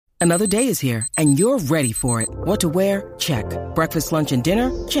Another day is here, and you're ready for it. What to wear? Check. Breakfast, lunch, and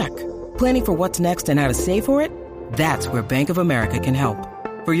dinner? Check. Planning for what's next and how to save for it? That's where Bank of America can help.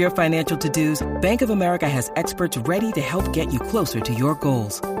 For your financial to-dos, Bank of America has experts ready to help get you closer to your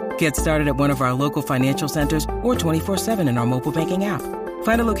goals. Get started at one of our local financial centers or 24/7 in our mobile banking app.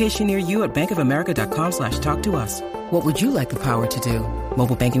 Find a location near you at bankofamerica.com/talktous. What would you like the power to do?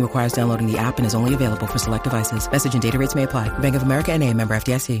 Mobile banking requires downloading the app and is only available for select devices. Message and data rates may apply. Bank of America N.A., member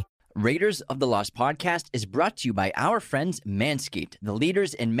FDIC. Raiders of the Lost podcast is brought to you by our friends Manscaped, the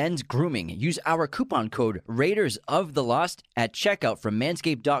leaders in men's grooming. Use our coupon code Raiders of the Lost at checkout from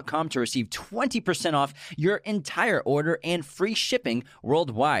manscaped.com to receive 20% off your entire order and free shipping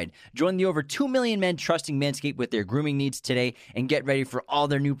worldwide. Join the over 2 million men trusting Manscaped with their grooming needs today and get ready for all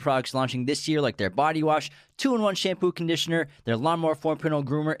their new products launching this year, like their body wash, 2-in-1 shampoo conditioner, their Lawnmower 4.0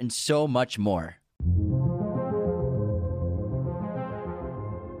 groomer, and so much more.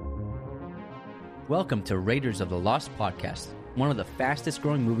 Welcome to Raiders of the Lost podcast, one of the fastest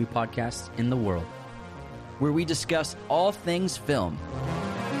growing movie podcasts in the world, where we discuss all things film.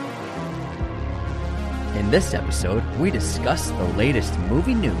 In this episode, we discuss the latest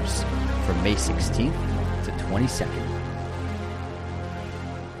movie news from May 16th to 22nd.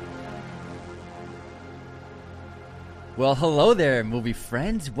 Well, hello there, movie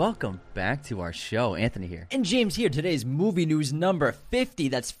friends. Welcome back to our show. Anthony here. And James here. Today's movie news number 50.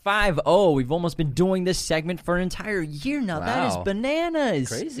 That's 50. We've almost been doing this segment for an entire year now. Wow. That is bananas.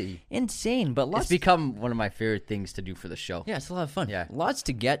 Crazy. Insane. But it's become one of my favorite things to do for the show. Yeah, it's a lot of fun. Yeah. Lots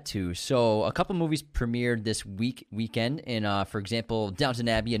to get to. So a couple movies premiered this weekend. And, for example, Downton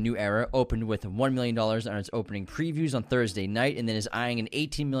Abbey, A New Era, opened with $1 million on its opening previews on Thursday night and then is eyeing an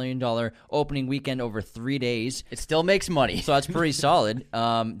 $18 million opening weekend over 3 days. It still makes money. So that's pretty solid.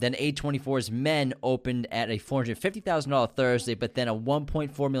 Then A24's Men opened at a $450,000 Thursday, but then a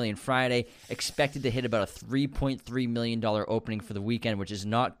 $1.4 million Friday, expected to hit about a $3.3 million opening for the weekend, which is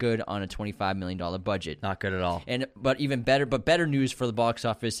not good on a $25 million budget. Not good at all. But better news for the box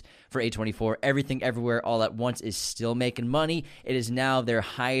office for A24. Everything Everywhere All at Once is still making money. It is now their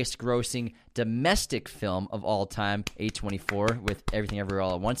highest grossing domestic film of all time, A24, with Everything Everywhere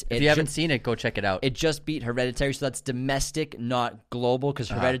All at Once. If you haven't seen it, go check it out. It just beat Hereditary, so that's domestic, not global, because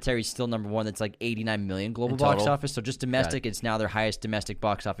Hereditary is still number one. That's like 89 million global box office. So just domestic, it's now their highest domestic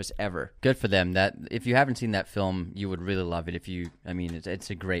box office ever. Good for them. That if you haven't seen that film, you would really love it. It's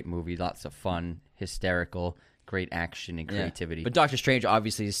a great movie, lots of fun, hysterical. Great action and creativity. Yeah. But Doctor Strange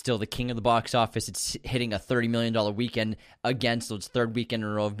obviously is still the king of the box office. It's hitting a $30 million weekend again, so it's third weekend in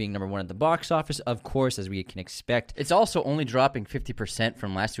a row of being number one at the box office, of course, as we can expect. It's also only dropping 50%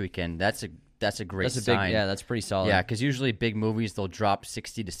 from last weekend. That's a great sign. That's pretty solid. Yeah, because usually big movies, they'll drop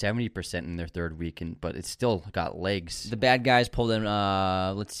 60 to 70% in their third weekend, but it's still got legs. The Bad Guys pulled in,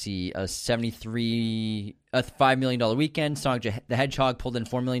 a $5 million weekend. Sonic the Hedgehog pulled in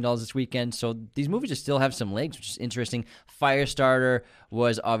 $4 million this weekend. So these movies just still have some legs, which is interesting. Firestarter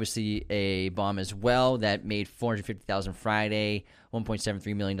was obviously a bomb as well. That made $450,000 Friday,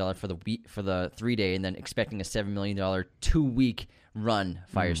 $1.73 million for the 3-day, and then expecting a $7 million 2-week run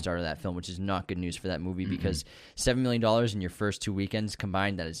Firestarter, that film, which is not good news for that movie because $7 million in your first 2 weekends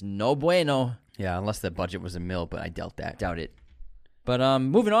combined, that is no bueno. Yeah, unless the budget was $1 million, but I doubt that. Doubt it. But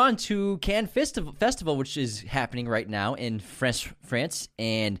moving on to Cannes Festival, which is happening right now in France,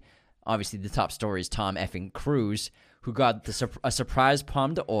 and obviously the top story is Tom effing Cruise, who got a surprise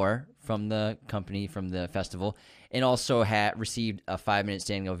Palme d'Or from the company, from the festival, and also received a 5-minute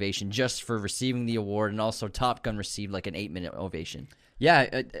standing ovation just for receiving the award, and also Top Gun received like an 8-minute ovation.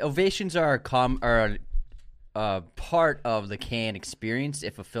 Yeah, ovations are part of the Cannes experience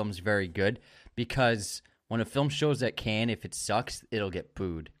if a film's very good, because when a film shows at Cannes, if it sucks, it'll get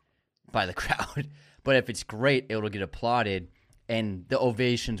booed by the crowd. But if it's great, it'll get applauded, and the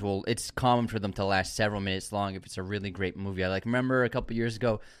ovations it's common for them to last several minutes long if it's a really great movie. I remember a couple years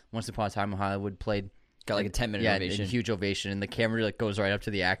ago, Once Upon a Time in Hollywood played. Got like a 10-minute ovation. A huge ovation, and the camera goes right up to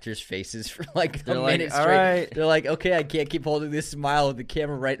the actors' faces for a minute straight. All right. They're like, okay, I can't keep holding this smile with the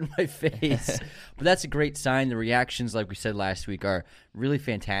camera right in my face. But that's a great sign. The reactions, like we said last week, are really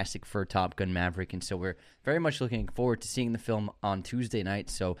fantastic for Top Gun Maverick, and so we're very much looking forward to seeing the film on Tuesday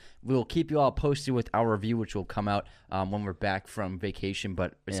night. So we'll keep you all posted with our review, which will come out when we're back from vacation,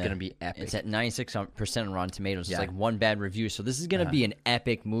 but it's going to be epic. It's at 96% on Rotten Tomatoes. It's like one bad review, so this is going to be an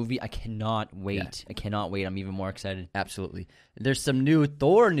epic movie. I cannot wait. I cannot cannot wait. I'm even more excited. Absolutely. There's some new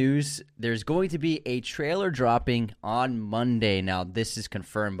Thor news. There's going to be a trailer dropping on Monday. Now, this is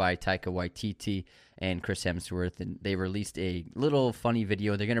confirmed by Taika Waititi and Chris Hemsworth, and they released a little funny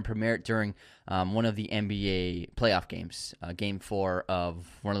video. They're going to premiere it during one of the NBA playoff games, Game 4 of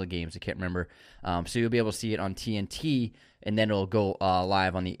one of the games. I can't remember. So you'll be able to see it on TNT, and then it'll go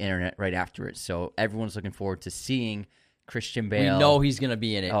live on the internet right after it. So everyone's looking forward to seeing Christian Bale. We know he's going to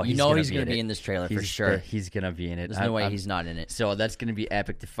be in it. Oh, he's going to be in this trailer for sure. He's going to be in it. There's no way he's not in it. So that's going to be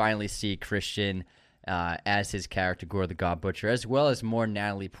epic to finally see Christian as his character, Gore the God Butcher, as well as more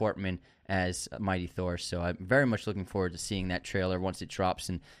Natalie Portman as Mighty Thor. So I'm very much looking forward to seeing that trailer once it drops,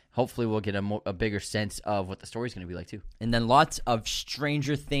 and hopefully we'll get a bigger sense of what the story's going to be like too. And then lots of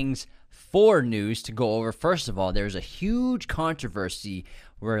Stranger Things 4 news to go over. First of all, there's a huge controversy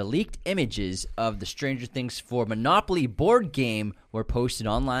where leaked images of the Stranger Things 4 Monopoly board game were posted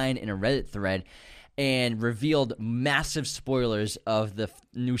online in a Reddit thread and revealed massive spoilers of the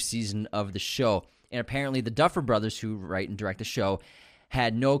new season of the show. And apparently the Duffer Brothers, who write and direct the show,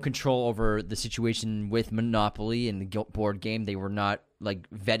 had no control over the situation with Monopoly and the board game. They were not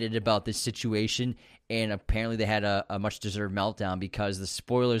vetted about this situation, and apparently they had a much-deserved meltdown because the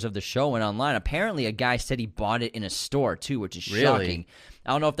spoilers of the show went online. Apparently a guy said he bought it in a store too, which is shocking.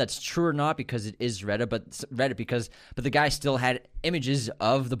 I don't know if that's true or not because it is Reddit, but the guy still had images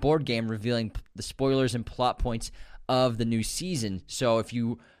of the board game revealing the spoilers and plot points of the new season. So if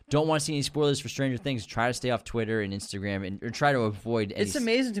you don't want to see any spoilers for Stranger Things, try to stay off Twitter and Instagram or try to avoid any... It's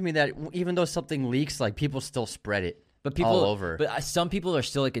amazing to me that even though something leaks, people still spread it. But people, all over. But some people are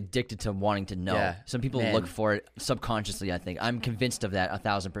still addicted to wanting to know. Yeah, some people look for it subconsciously. I think I'm convinced of that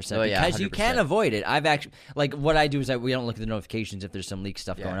 1,000%. Oh, yeah, because 100%. you can avoid it. I've actually what I do is we don't look at the notifications if there's some leak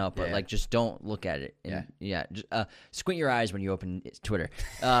stuff going out, but just don't look at it. And, just, squint your eyes when you open Twitter.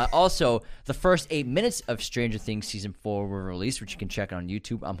 Also, the first 8 minutes of Stranger Things season 4 were released, which you can check on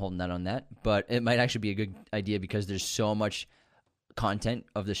YouTube. I'm holding that on that, but it might actually be a good idea because there's so much content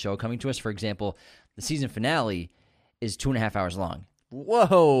of the show coming to us. For example, the season finale is 2.5 hours long.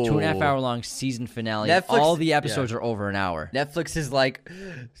 Whoa. 2.5 hour long season finale. Netflix, all the episodes are over an hour. Netflix is like,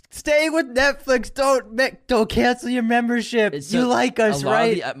 stay with Netflix. Don't cancel your membership. You like us,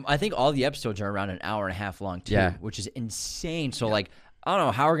 right? I think all the episodes are around an hour and a half long too, which is insane. So I don't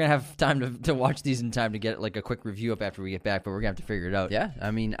know how we're going to have time to watch these in time to get a quick review up after we get back, but we're going to have to figure it out. Yeah, I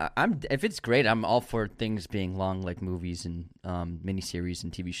mean, if it's great, I'm all for things being long like movies and miniseries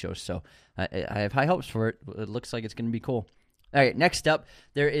and TV shows, so I have high hopes for it. It looks like it's going to be cool. All right, next up,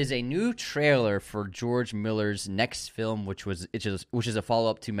 there is a new trailer for George Miller's next film, which is a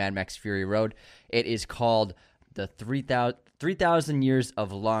follow-up to Mad Max Fury Road. It is called The 3,000 Years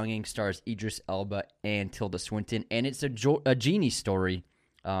of Longing, stars Idris Elba and Tilda Swinton, and it's a genie story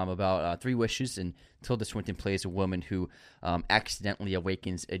about 3 wishes, and Tilda Swinton plays a woman who accidentally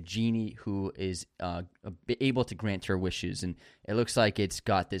awakens a genie who is able to grant her wishes, and it looks like it's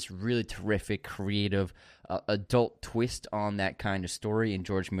got this really terrific, creative, adult twist on that kind of story, and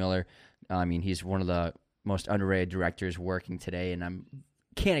George Miller, I mean, he's one of the most underrated directors working today, and I'm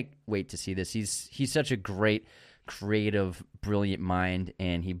can't wait to see this. He's such a great, creative, brilliant mind,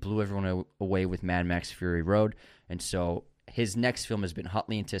 and he blew everyone away with Mad Max Fury Road, and so his next film has been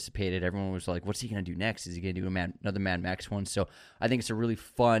hotly anticipated. Everyone was like, what's he going to do next? Is he going to do another Mad Max one? So I think it's a really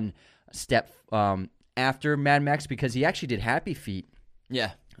fun step after Mad Max because he actually did Happy Feet.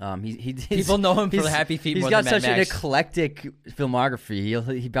 Yeah. People know him for the Happy Feet more than Mad Max. He's got such an eclectic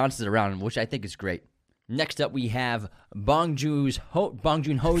filmography. He bounces it around, which I think is great. Next up, we have Bong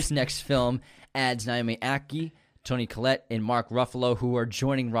Joon-ho's next film adds Naomi Aki, Toni Collette, and Mark Ruffalo, who are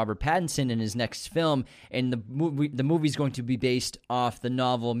joining Robert Pattinson in his next film. And the movie is going to be based off the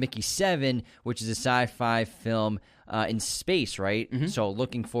novel Mickey 7, which is a sci-fi film in space, right? Mm-hmm. So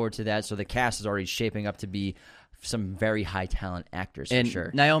looking forward to that. So the cast is already shaping up to be some very high talent actors, and for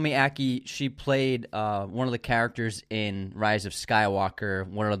sure. Naomi Aki, she played one of the characters in Rise of Skywalker,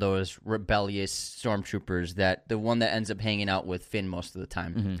 one of those rebellious stormtroopers, the one that ends up hanging out with Finn most of the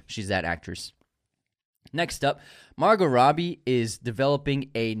time. Mm-hmm. She's that actress. Next up, Margot Robbie is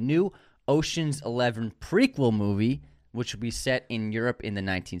developing a new Ocean's 11 prequel movie, which will be set in Europe in the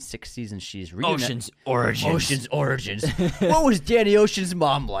 1960s, and she's Ocean's Origins. What was Danny Ocean's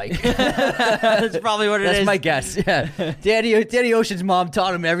mom like? That's probably what it is. That's my guess. Yeah, Danny Ocean's mom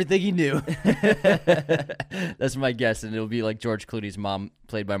taught him everything he knew. That's my guess, and it'll be like George Clooney's mom,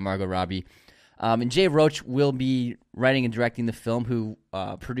 played by Margot Robbie. And Jay Roach will be writing and directing the film, who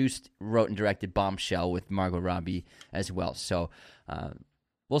produced, wrote, and directed Bombshell with Margot Robbie as well. So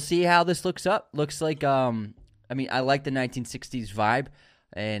we'll see how this looks like, I mean, I like the 1960s vibe.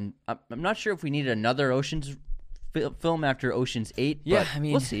 And I'm not sure if we need another Ocean's film after Ocean's 8. Yeah, but I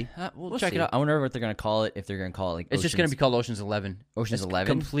mean, we'll see. We'll check it out. I wonder what they're going to call it, if they're going to call it like It's just going to be called Ocean's 11. Ocean's It's 11?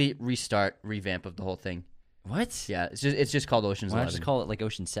 Complete restart, revamp of the whole thing. What? Yeah, it's just called Ocean's Why 11. not just call it like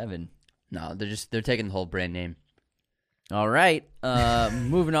Ocean 7? No, they're taking the whole brand name. All right.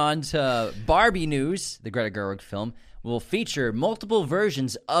 Moving on to Barbie news. The Greta Gerwig film will feature multiple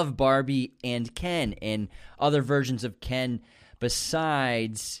versions of Barbie and Ken, and other versions of Ken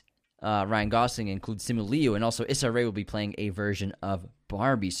besides Ryan Gosling include Simu Liu, and also Issa Rae will be playing a version of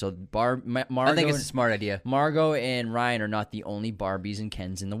Barbie. So Margot, I think it's a smart idea. Margot and Ryan are not the only Barbies and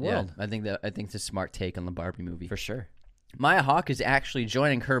Kens in the world. Yeah, I think it's a smart take on the Barbie movie. For sure. Maya Hawke is actually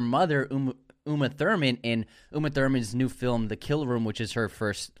joining her mother, Uma Thurman, in Uma Thurman's new film, The Kill Room, which is her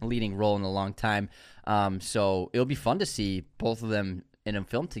first leading role in a long time. So it'll be fun to see both of them in a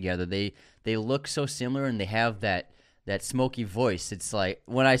film together. They look so similar, and they have that smoky voice. It's like,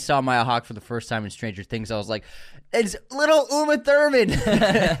 when I saw Maya Hawke for the first time in Stranger Things, I was like, it's little Uma Thurman.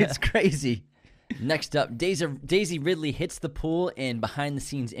 It's crazy. Next up, Daisy Ridley hits the pool in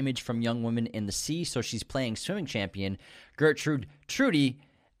behind-the-scenes image from Young Women in the Sea, so she's playing swimming champion Gertrude Trudy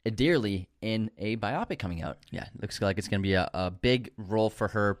Dearly in a biopic coming out. Yeah, looks like it's going to be a big role for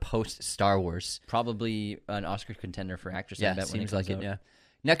her post-Star Wars. Probably an Oscar contender for actress. Yeah, I bet, seems when it like comes it, out. yeah.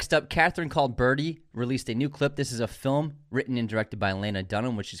 Next up, Catherine Called Birdie released a new clip. This is a film written and directed by Lena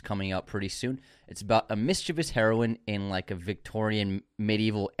Dunham, which is coming out pretty soon. It's about a mischievous heroine in like a Victorian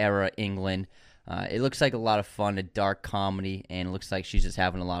medieval era England. It looks like a lot of fun, a dark comedy, and it looks like she's just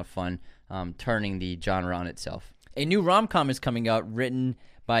having a lot of fun turning the genre on itself. A new rom-com is coming out written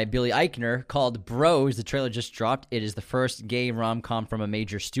by Billy Eichner called Bros. The trailer just dropped. It is the first gay rom-com from a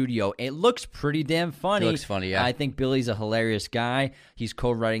major studio. It looks pretty damn funny. It looks funny, yeah. I think Billy's a hilarious guy. He's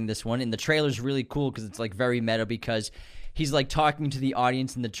co-writing this one, and the trailer's really cool because it's like very meta, because he's like talking to the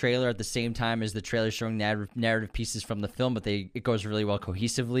audience in the trailer at the same time as the trailer showing narrative pieces from the film, but it goes really well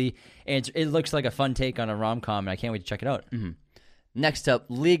cohesively, and it looks like a fun take on a rom-com, and I can't wait to check it out. Mm-hmm. Next up,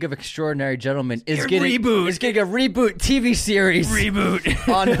 League of Extraordinary Gentlemen is getting a reboot TV series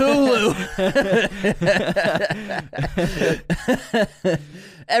on Hulu.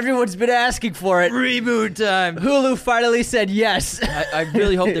 Everyone's been asking for it. Reboot time. Hulu finally said yes. I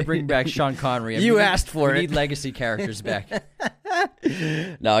really hope they bring back Sean Connery. You asked for it. We need legacy characters back.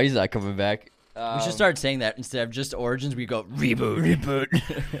 No, he's not coming back. We should start saying that instead of just Origins. We go reboot.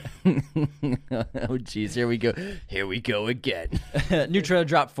 Oh, jeez, here we go. Here we go again. New trailer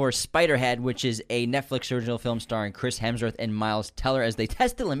dropped for Spiderhead, which is a Netflix original film starring Chris Hemsworth and Miles Teller as they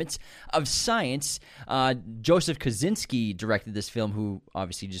test the limits of science. Joseph Kosinski directed this film, who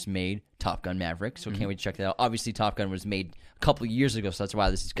obviously just made Top Gun Maverick, so can't wait to check that out. Obviously, Top Gun was made a couple of years ago, so that's why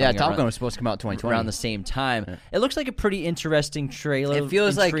this is coming out. Yeah, Top Gun was supposed to come out in 2020. Around the same time. Yeah. It looks like a pretty interesting trailer. It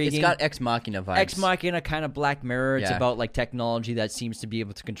feels like it's got Ex Machina vibes. Ex Machina, kind of Black Mirror. It's Yeah. about like technology that seems to be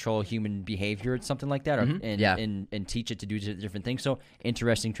able to control human behavior or something like that, or, and teach it to do different things. So,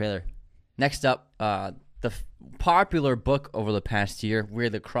 interesting trailer. Next up, the popular book over the past year, Where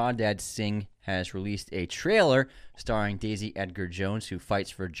the Crawdads Sing, has released a trailer starring Daisy Edgar Jones, who fights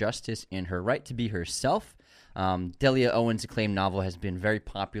for justice and her right to be herself. Delia Owens' acclaimed novel has been very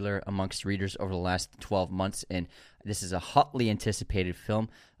popular amongst readers over the last 12 months, and this is a hotly anticipated film.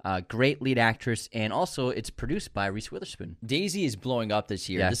 Great lead actress, and also it's produced by Reese Witherspoon. Daisy is blowing up this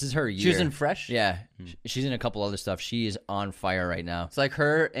year. Yeah. This is her year. She's in Fresh. Yeah. She's in a couple other stuff. She is on fire right now. It's like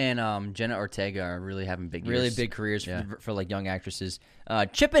her and Jenna Ortega are really having big years. Really big careers for like young actresses.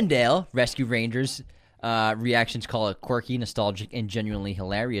 Chippendale Rescue Rangers. Reactions call it quirky, nostalgic, and genuinely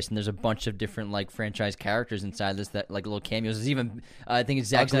hilarious. And there's a bunch of different like franchise characters inside this that like little cameos. There's even I think it's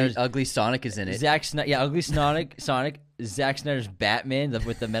Zack Snyder's Ugly Sonic is in it. Ugly Sonic, Zack Snyder's Batman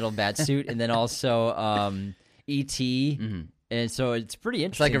with the metal bat suit, and then also E.T. Mm-hmm. And so it's pretty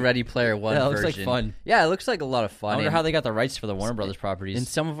interesting. It's like a Ready Player One version. It looks like fun. Yeah, it looks like a lot of fun. I wonder how they got the rights for the Warner Brothers properties. And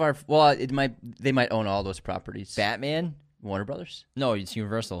some of our they might own all those properties. Batman, Warner Brothers? No, it's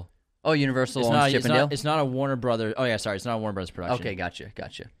Universal. Oh, Universal owns Chippendale? It's not a Warner Brothers. Oh, yeah, sorry. It's not a Warner Brothers production. Okay, gotcha.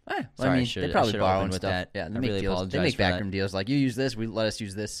 Sorry, I mean, they probably borrow and with stuff. that. Yeah, they I make really deals. apologize They make for that. backroom deals. Like, you use this, we let us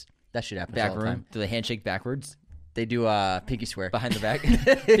use this. That shit happens all the time. Do they handshake backwards? They do pinky swear. Behind the back?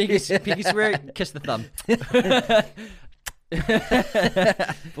 pinky swear, kiss the thumb.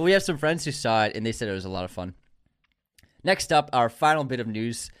 But we have some friends who saw it, and they said it was a lot of fun. Next up, our final bit of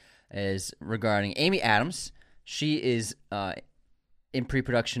news is regarding Amy Adams. She is in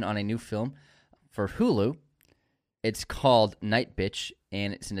pre-production on a new film for Hulu. It's called Night Bitch,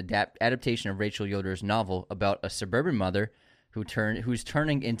 and it's an adaptation of Rachel Yoder's novel about a suburban mother who's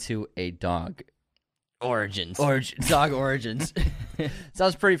turning into a dog. Origins. Dog origins.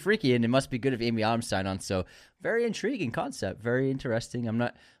 Sounds pretty freaky, and it must be good if Amy Adams signed on. So very intriguing concept, very interesting. I'm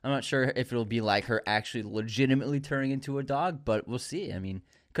not sure if it'll be like her actually legitimately turning into a dog, but we'll see. I mean,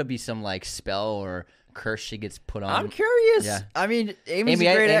 could be some like spell or curse she gets put on. I'm curious. Yeah. I mean,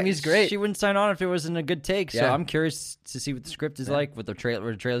 Amy's great. She wouldn't sign on if it wasn't a good take. So Yeah. I'm curious to see what the script is like, what the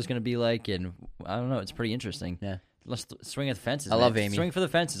trailer's going to be like, and I don't know. It's pretty interesting. Yeah. Let's swing at the fences. I man. love Amy. Swing for the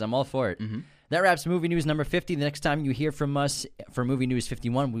fences. I'm all for it. Mm-hmm. That wraps movie news number 50. The next time you hear from us for movie news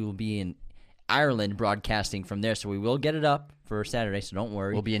 51, we will be in Ireland broadcasting from there. So we will get it up for Saturday. So don't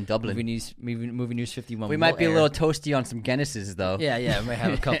worry. We'll be in Dublin. Movie news 51. We might be a little toasty on some Guinnesses, though. Yeah. We might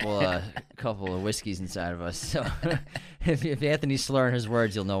have a couple of whiskeys inside of us. So if Anthony's slurring his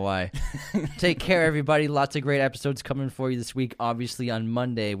words, you'll know why. Take care, everybody. Lots of great episodes coming for you this week. Obviously, on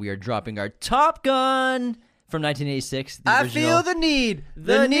Monday, we are dropping our Top Gun from 1986. I feel the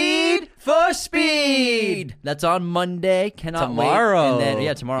need for speed. That's on Monday. Cannot Tomorrow. wait. And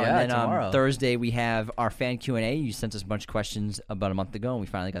then, tomorrow. Yeah, and then tomorrow. Thursday, we have our fan Q&A. You sent us a bunch of questions about a month ago, and we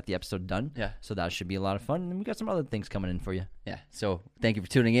finally got the episode done. Yeah. So that should be a lot of fun. And we got some other things coming in for you. Yeah. So thank you for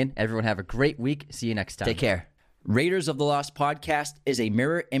tuning in. Everyone have a great week. See you next time. Take care. Raiders of the Lost podcast is a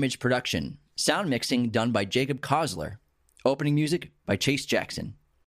mirror image production. Sound mixing done by Jacob Kosler. Opening music by Chase Jackson.